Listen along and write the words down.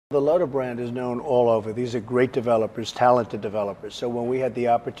The Lodha brand is known all over. These are great developers, talented developers. So when we had the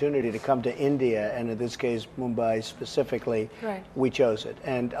opportunity to come to India, and in this case Mumbai specifically, right, we chose it.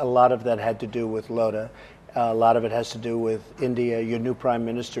 And a lot of that had to do with Lodha. A lot of it has to do with India. Your new Prime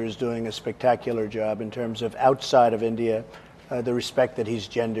Minister is doing a spectacular job in terms of outside of India. The respect that he's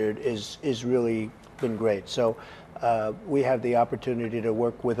gendered is really been great. So we have the opportunity to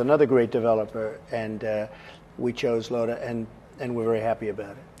work with another great developer, and we chose Lodha, and we're very happy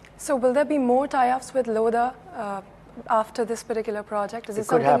about it. So will there be more tie-ups with Lodha after this particular project? Is it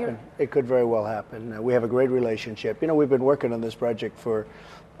could happen. It could very well happen. We have a great relationship. You know, we've been working on this project for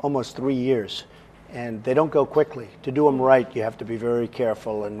almost 3 years, and they don't go quickly. To do them right, you have to be very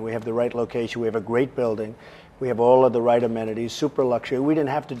careful, and we have the right location. We have a great building. We have all of the right amenities, super luxury. We didn't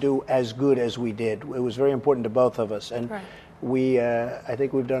have to do as good as we did. It was very important to both of us, and right, I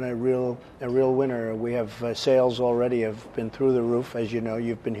think we've done a real winner. We have sales already have been through the roof, as you know.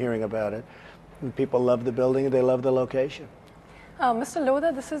 You've been hearing about it. And people love the building, and they love the location. Mr.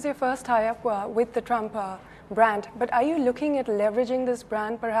 Lodha, this is your first tie-up with the Trump brand, but are you looking at leveraging this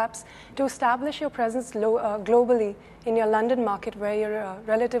brand perhaps to establish your presence globally in your London market where you're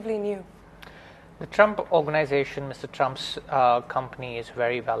relatively new? The Trump organization, Mr. Trump's company, is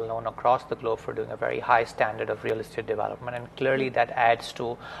very well known across the globe for doing a very high standard of real estate development, and clearly that adds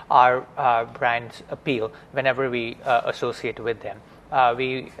to our brand's appeal whenever we associate with them.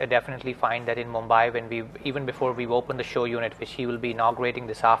 We definitely find that in Mumbai, even before we've opened the show unit, which he will be inaugurating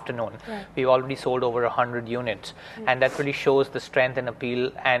this afternoon, right, we've already sold over 100 units, and that really shows the strength and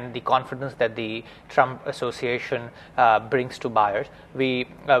appeal and the confidence that the Trump Association brings to buyers. We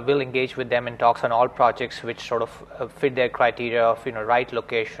will engage with them in talks on all projects which sort of fit their criteria of right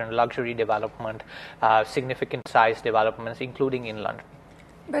location, luxury development, significant size developments, including in London.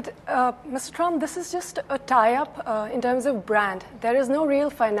 But Mr. Trump, this is just a tie-up in terms of brand. There is no real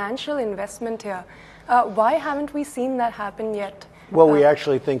financial investment here. Why haven't we seen that happen yet? Well, we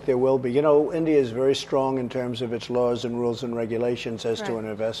actually think there will be. You know, India is very strong in terms of its laws and rules and regulations as to an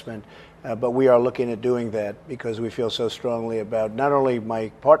investment. But we are looking at doing that because we feel so strongly about not only my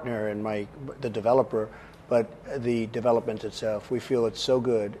partner and the developer, but the development itself. We feel it's so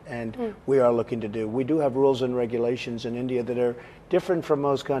good, and we are looking to do. We do have rules and regulations in India that are different from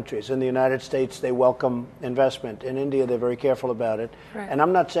most countries. In the United States, they welcome investment. In India, they're very careful about it. Right. And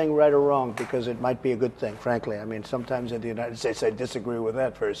I'm not saying right or wrong, because it might be a good thing, frankly. I mean, sometimes in the United States, I disagree with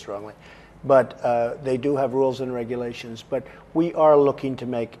that very strongly. But they do have rules and regulations. But we are looking to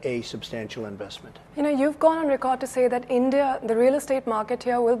make a substantial investment. You know, you've gone on record to say that India, the real estate market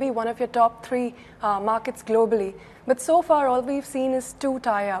here, will be one of your top 3 markets globally. But so far, all we've seen is 2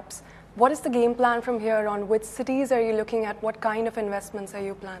 tie-ups. What is the game plan from here on? Which cities are you looking at? What kind of investments are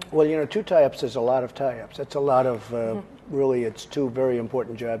you planning? Well, you know, 2 tie-ups is a lot of tie-ups. That's a lot of, really, it's 2 very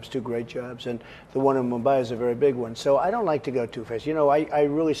important jobs, 2 great jobs. And the one in Mumbai is a very big one. So I don't like to go too fast. You know, I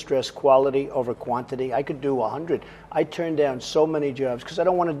really stress quality over quantity. I could do 100. I turn down so many jobs because I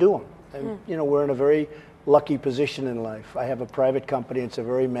don't want to do them. And, you know, we're in a very lucky position in life. I have a private company. It's a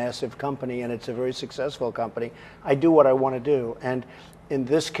very massive company, and it's a very successful company. I do what I want to do. And in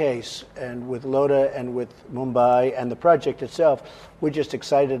this case, and with Lodha and with Mumbai and the project itself, we're just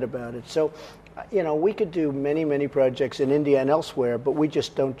excited about it. So, you know, we could do many, many projects in India and elsewhere, but we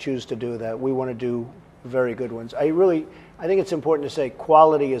just don't choose to do that. We want to do very good ones. I think it's important to say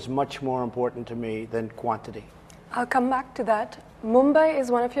quality is much more important to me than quantity. I'll come back to that. Mumbai is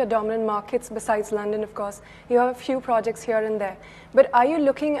one of your dominant markets besides London, of course. You have a few projects here and there. But are you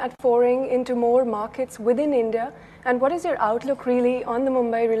looking at foraying into more markets within India? And what is your outlook really on the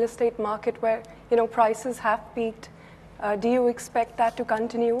Mumbai real estate market where, you know, prices have peaked? Do you expect that to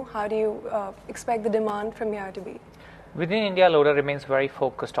continue? How do you expect the demand from here to be? Within India, Lodha remains very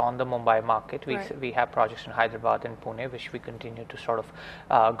focused on the Mumbai market. Right. We have projects in Hyderabad and Pune, which we continue to sort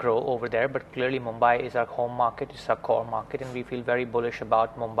of grow over there. But clearly, Mumbai is our home market, it's our core market, and we feel very bullish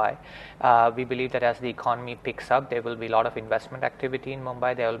about Mumbai. We believe that as the economy picks up, there will be a lot of investment activity in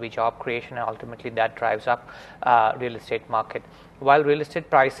Mumbai. There will be job creation, and ultimately that drives up real estate market. While real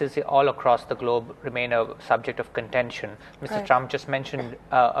estate prices all across the globe remain a subject of contention, Mr. Right. Trump just mentioned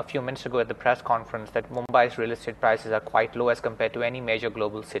a few minutes ago at the press conference that Mumbai's real estate prices are quite low as compared to any major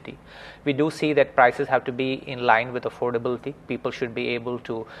global city. We do see that prices have to be in line with affordability. People should be able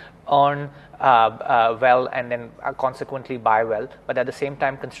to earn well and then consequently buy well. But at the same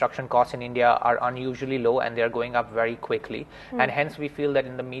time, construction costs in India are unusually low and they are going up very quickly. And hence we feel that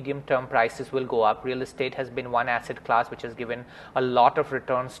in the medium term prices will go up. Real estate has been one asset class which has given a lot of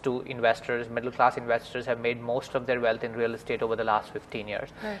returns to investors. Middle class investors have made most of their wealth in real estate over the last 15 years.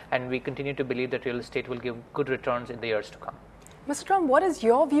 Right. And we continue to believe that real estate will give good returns in the years to come. Mr. Trump, what is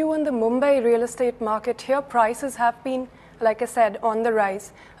your view on the Mumbai real estate market? Here, prices have been, like I said, on the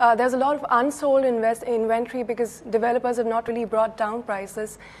rise. There's a lot of unsold inventory because developers have not really brought down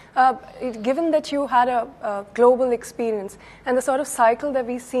prices. Given that you had a global experience and the sort of cycle that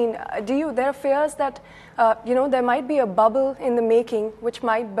we've seen, there are fears that there might be a bubble in the making which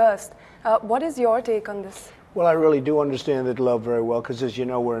might burst. What is your take on this? Well, I really do understand the globe very well because, as you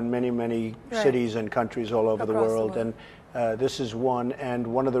know, we're in many cities and countries all over the world. And this is one. And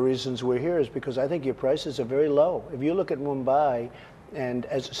one of the reasons we're here is because I think your prices are very low. If you look at Mumbai, and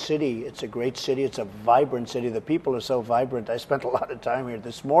as a city, it's a great city. It's a vibrant city. The people are so vibrant. I spent a lot of time here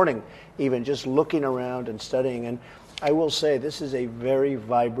this morning, even just looking around and studying. And I will say this is a very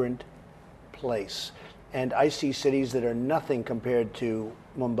vibrant place. And I see cities that are nothing compared to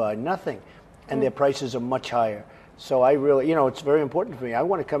Mumbai, nothing. And their prices are much higher. So I really, it's very important for me. I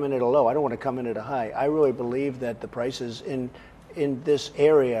want to come in at a low. I don't want to come in at a high. I really believe that the prices in this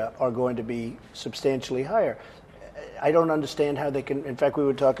area are going to be substantially higher. I don't understand how they can, in fact, we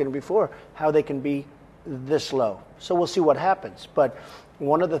were talking before, how they can be this low. So we'll see what happens. But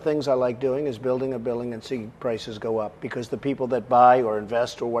one of the things I like doing is building a building and seeing prices go up, because the people that buy or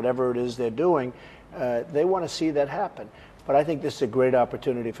invest or whatever it is they're doing, they want to see that happen. But I think this is a great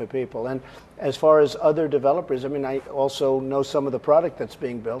opportunity for people. And as far as other developers, I mean, I also know some of the product that's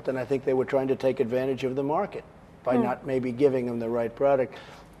being built, and I think they were trying to take advantage of the market by not maybe giving them the right product.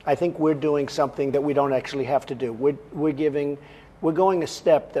 I think we're doing something that we don't actually have to do. We're going a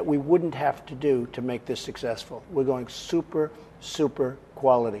step that we wouldn't have to do to make this successful. We're going super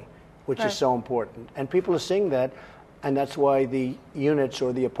quality, which is so important. And people are seeing that, and that's why the units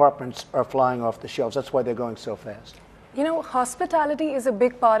or the apartments are flying off the shelves. That's why they're going so fast. Hospitality is a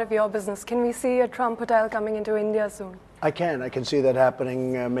big part of your business. Can we see a Trump hotel coming into India soon? I can see that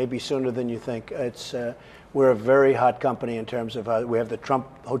happening maybe sooner than you think. We're a very hot company in terms of we have the Trump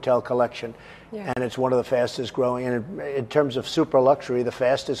Hotel Collection, and it's one of the fastest growing, and in terms of super luxury, the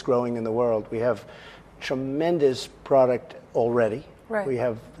fastest growing in the world. We have tremendous product already. We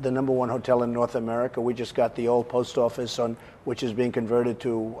have the #1 hotel in North America. We just got the old post office which is being converted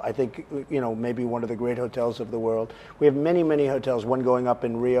to, I think, maybe one of the great hotels of the world. We have many hotels, one going up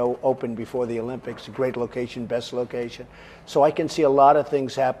in Rio, open before the Olympics, a great location, best location. So I can see a lot of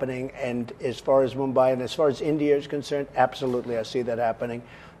things happening, and as far as Mumbai and as far as India is concerned, absolutely I see that happening,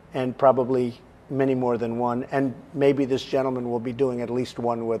 and probably many more than one, and maybe this gentleman will be doing at least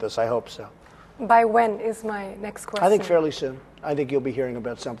one with us. I hope so. By when is my next question? I think fairly soon. I think you'll be hearing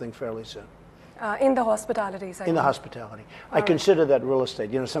about something fairly soon. In the hospitality segment? In the hospitality. I consider that real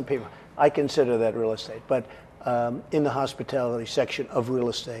estate. Some people, I consider that real estate. But in the hospitality section of real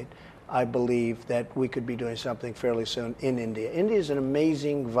estate, I believe that we could be doing something fairly soon in India. India is an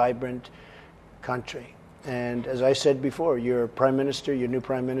amazing, vibrant country. And as I said before, your new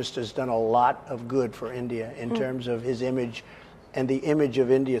prime minister has done a lot of good for India in terms of his image and the image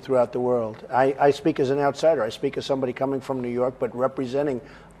of India throughout the world. I speak as an outsider. I speak as somebody coming from New York, but representing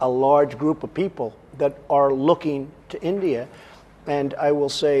a large group of people that are looking to India. And I will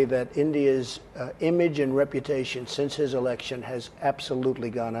say that India's image and reputation since his election has absolutely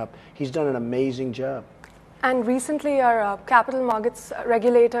gone up. He's done an amazing job. And recently our capital markets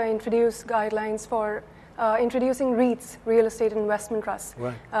regulator introduced guidelines for introducing REITs, real estate investment trusts,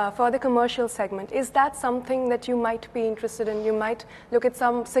 for the commercial segment. Is that something that you might be interested in? You might look at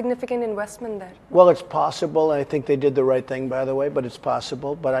some significant investment there? Well, it's possible. I think they did the right thing, by the way, but it's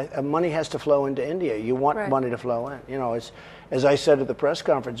possible. But money has to flow into India. You want money to flow in. As I said at the press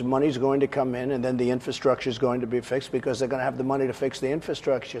conference, money's going to come in, and then the infrastructure is going to be fixed because they're going to have the money to fix the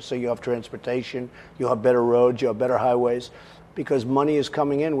infrastructure. So you have transportation, you have better roads, you have better highways. Because money is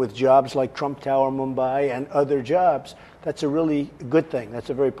coming in with jobs like Trump Tower, Mumbai, and other jobs. That's a really good thing. That's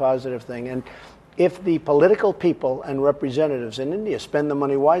a very positive thing. And if the political people and representatives in India spend the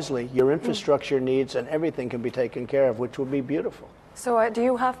money wisely, your infrastructure needs and everything can be taken care of, which would be beautiful. So do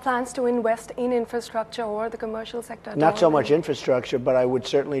you have plans to invest in infrastructure or the commercial sector? Not so much infrastructure, but I would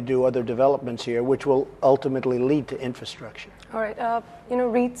certainly do other developments here, which will ultimately lead to infrastructure. All right.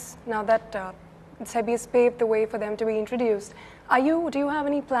 REITs, now that SEBI has paved the way for them to be introduced. Do you have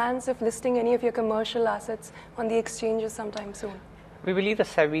any plans of listing any of your commercial assets on the exchanges sometime soon? We believe the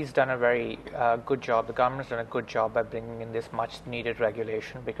SEBI's done a very good job. The government's done a good job by bringing in this much needed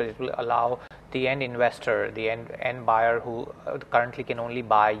regulation, because it will allow the end investor, the end buyer who currently can only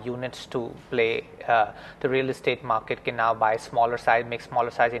buy units to play the real estate market can now buy make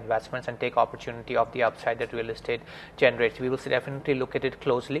smaller size investments and take opportunity of the upside that real estate generates. We will definitely look at it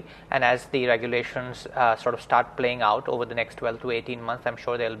closely, and as the regulations sort of start playing out over the next 12 to 18 months, I'm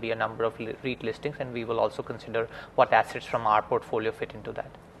sure there will be a number of REIT listings, and we will also consider what assets from our portfolio fit into that.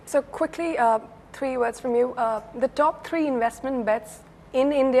 So quickly, 3 words from you. The top 3 investment bets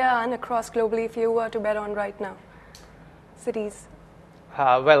in India and across globally, if you were to bet on right now, cities.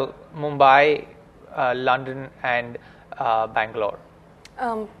 Well, Mumbai, London, and Bangalore.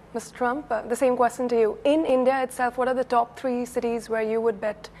 Mr. Trump, the same question to you. In India itself, what are the top 3 cities where you would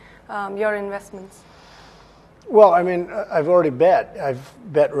bet your investments? Well, I mean, I've already bet. I've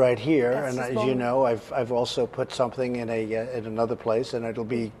bet right here, That's and as you know, I've also put something in in another place,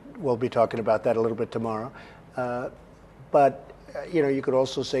 and we'll be talking about that a little bit tomorrow. But you could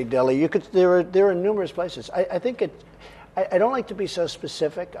also say Delhi. There are numerous places. I think I don't like to be so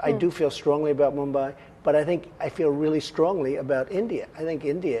specific. I do feel strongly about Mumbai, but I feel really strongly about India. I think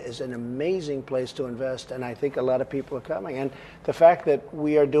India is an amazing place to invest, and I think a lot of people are coming. And the fact that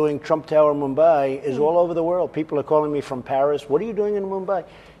we are doing Trump Tower Mumbai is all over the world. People are calling me from Paris. What are you doing in Mumbai?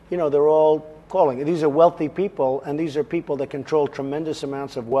 They're all calling. These are wealthy people, and these are people that control tremendous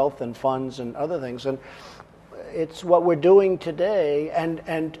amounts of wealth and funds and other things. And it's what we're doing today,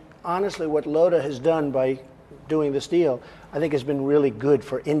 and honestly, what Lodha has done by doing this deal, I think has been really good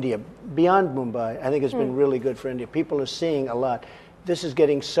for India. Beyond Mumbai, I think it's been really good for India. People are seeing a lot. This is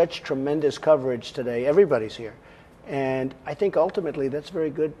getting such tremendous coverage today. Everybody's here. And I think ultimately that's very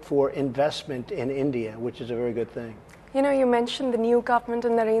good for investment in India, which is a very good thing. You mentioned the new government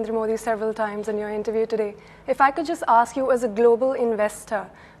and Narendra Modi several times in your interview today. If I could just ask you, as a global investor,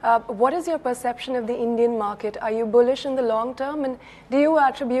 what is your perception of the Indian market? Are you bullish in the long term, and do you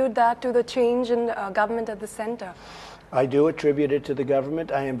attribute that to the change in government at the center? I do attribute it to the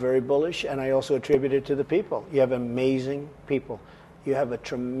government. I am very bullish, and I also attribute it to the people. You have amazing people. You have a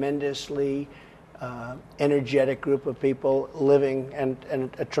tremendously energetic group of people living, and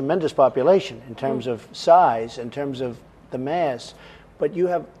a tremendous population in terms of size, in terms of the mass, but you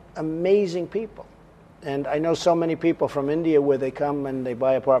have amazing people. And I know so many people from India where they come and they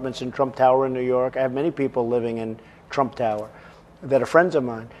buy apartments in Trump Tower in New York. I have many people living in Trump Tower that are friends of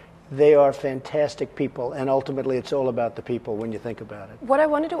mine. They are fantastic people, and ultimately it's all about the people when you think about it. What I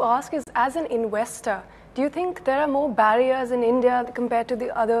wanted to ask is, as an investor, do you think there are more barriers in India compared to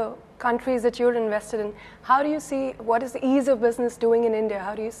the other countries that you're invested in? How do you see, what is the ease of business doing in India?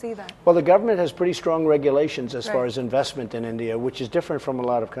 How do you see that? Well, the government has pretty strong regulations as far as investment in India, which is different from a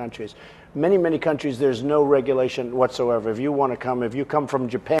lot of countries. Many countries, there's no regulation whatsoever. If you come from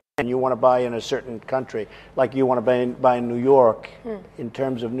Japan and you want to buy in a certain country, like you want to buy in New York, in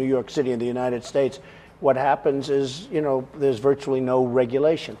terms of New York City in the United States, what happens is, there's virtually no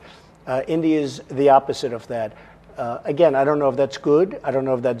regulation. India is the opposite of that. Again, I don't know if that's good, I don't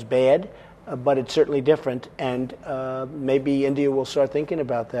know if that's bad, but it's certainly different, and maybe India will start thinking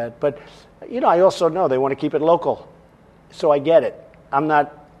about that. But, I also know they want to keep it local, so I get it. I'm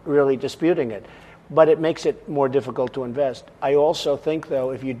not really disputing it, but it makes it more difficult to invest. I also think,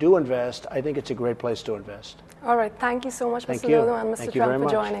 though, if you do invest, I think it's a great place to invest. All right, thank you so much, Mr. Lodha and Mr. Trump, for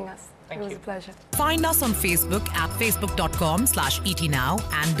joining us. It was a pleasure. Find us on Facebook at facebook.com/ETNow,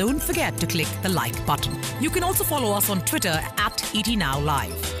 and don't forget to click the like button. You can also follow us on Twitter at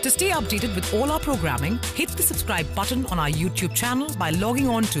ETNowLive. To stay updated with all our programming, hit the subscribe button on our YouTube channel by logging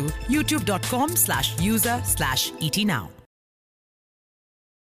on to youtube.com/user/ETNow.